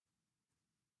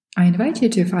I invite you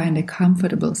to find a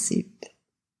comfortable seat.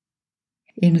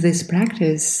 In this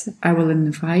practice, I will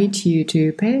invite you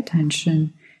to pay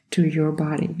attention to your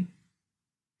body.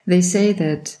 They say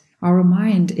that our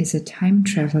mind is a time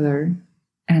traveler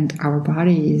and our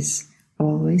body is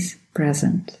always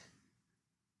present.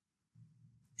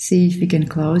 See if you can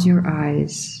close your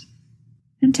eyes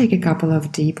and take a couple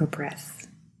of deeper breaths.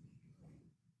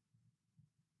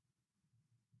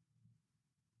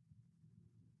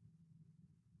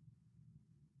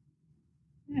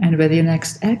 And with your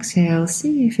next exhale,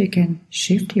 see if you can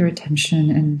shift your attention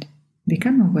and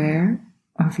become aware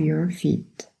of your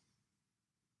feet.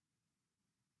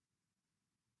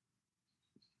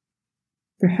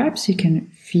 Perhaps you can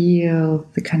feel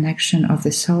the connection of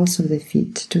the soles of the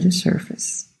feet to the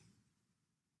surface.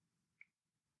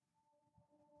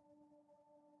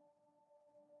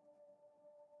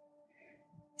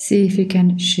 See if you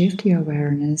can shift your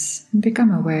awareness and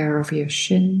become aware of your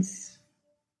shins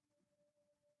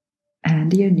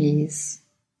and your knees.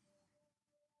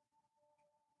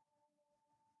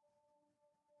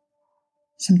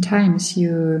 Sometimes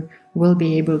you will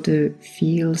be able to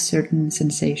feel certain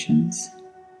sensations,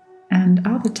 and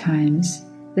other times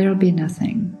there will be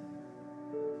nothing.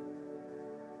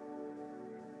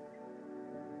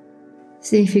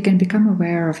 See if you can become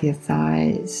aware of your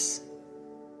thighs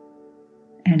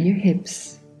and your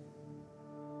hips.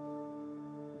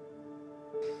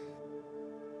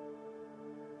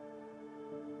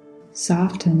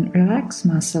 Soft and relaxed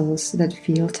muscles that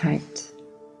feel tight.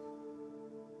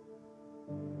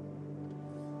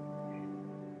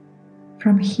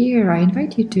 From here, I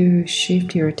invite you to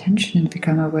shift your attention and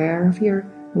become aware of your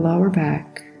lower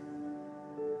back,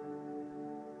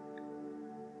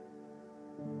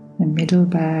 the middle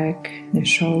back, the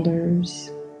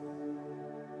shoulders.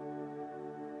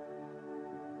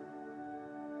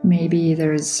 Maybe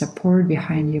there is support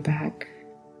behind your back.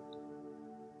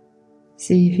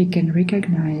 See if you can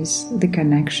recognize the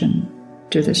connection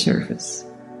to the surface.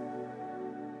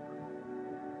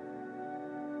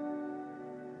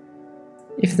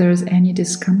 If there is any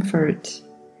discomfort,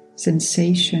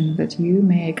 sensation that you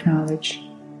may acknowledge,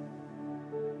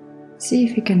 see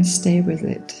if you can stay with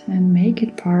it and make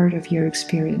it part of your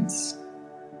experience.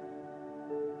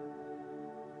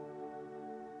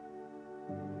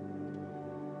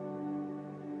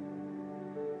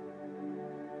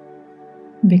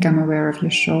 Become aware of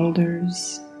your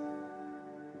shoulders,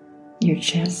 your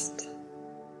chest.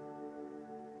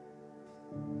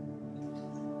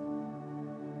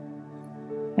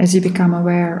 As you become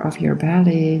aware of your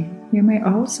belly, you may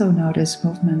also notice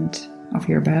movement of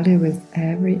your belly with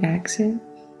every exhale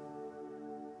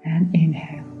and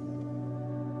inhale.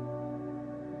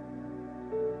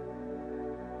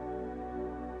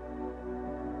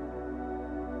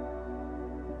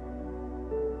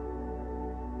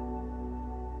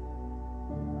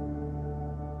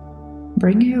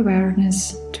 Bring your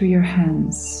awareness to your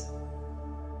hands.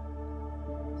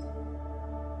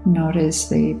 Notice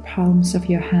the palms of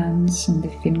your hands and the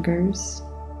fingers.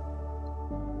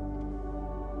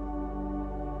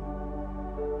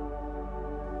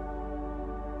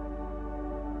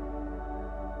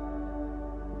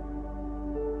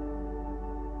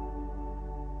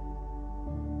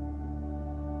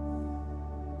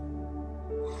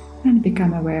 And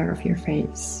become aware of your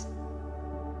face.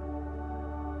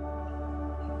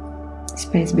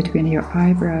 Space between your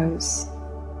eyebrows,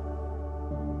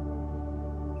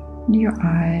 your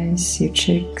eyes, your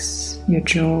cheeks, your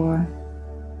jaw.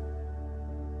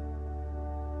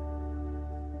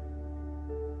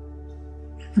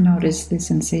 Notice the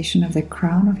sensation of the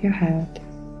crown of your head.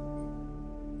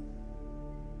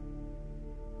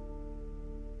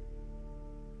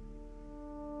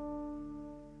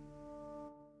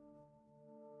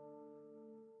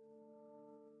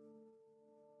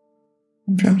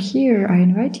 And from here, I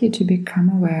invite you to become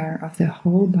aware of the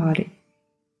whole body.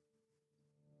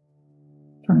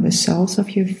 From the soles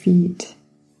of your feet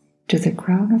to the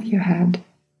crown of your head.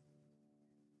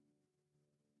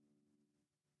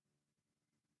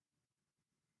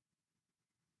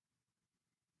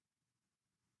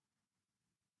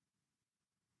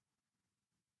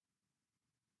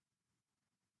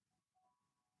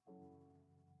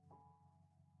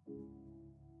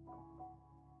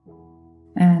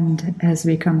 And as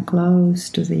we come close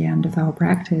to the end of our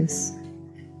practice,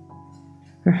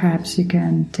 perhaps you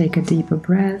can take a deeper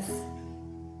breath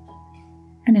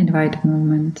and invite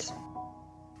movement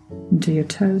into your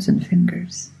toes and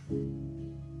fingers.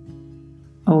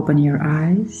 Open your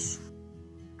eyes,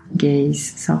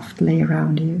 gaze softly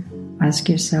around you. Ask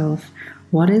yourself,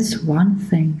 what is one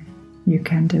thing you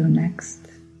can do next?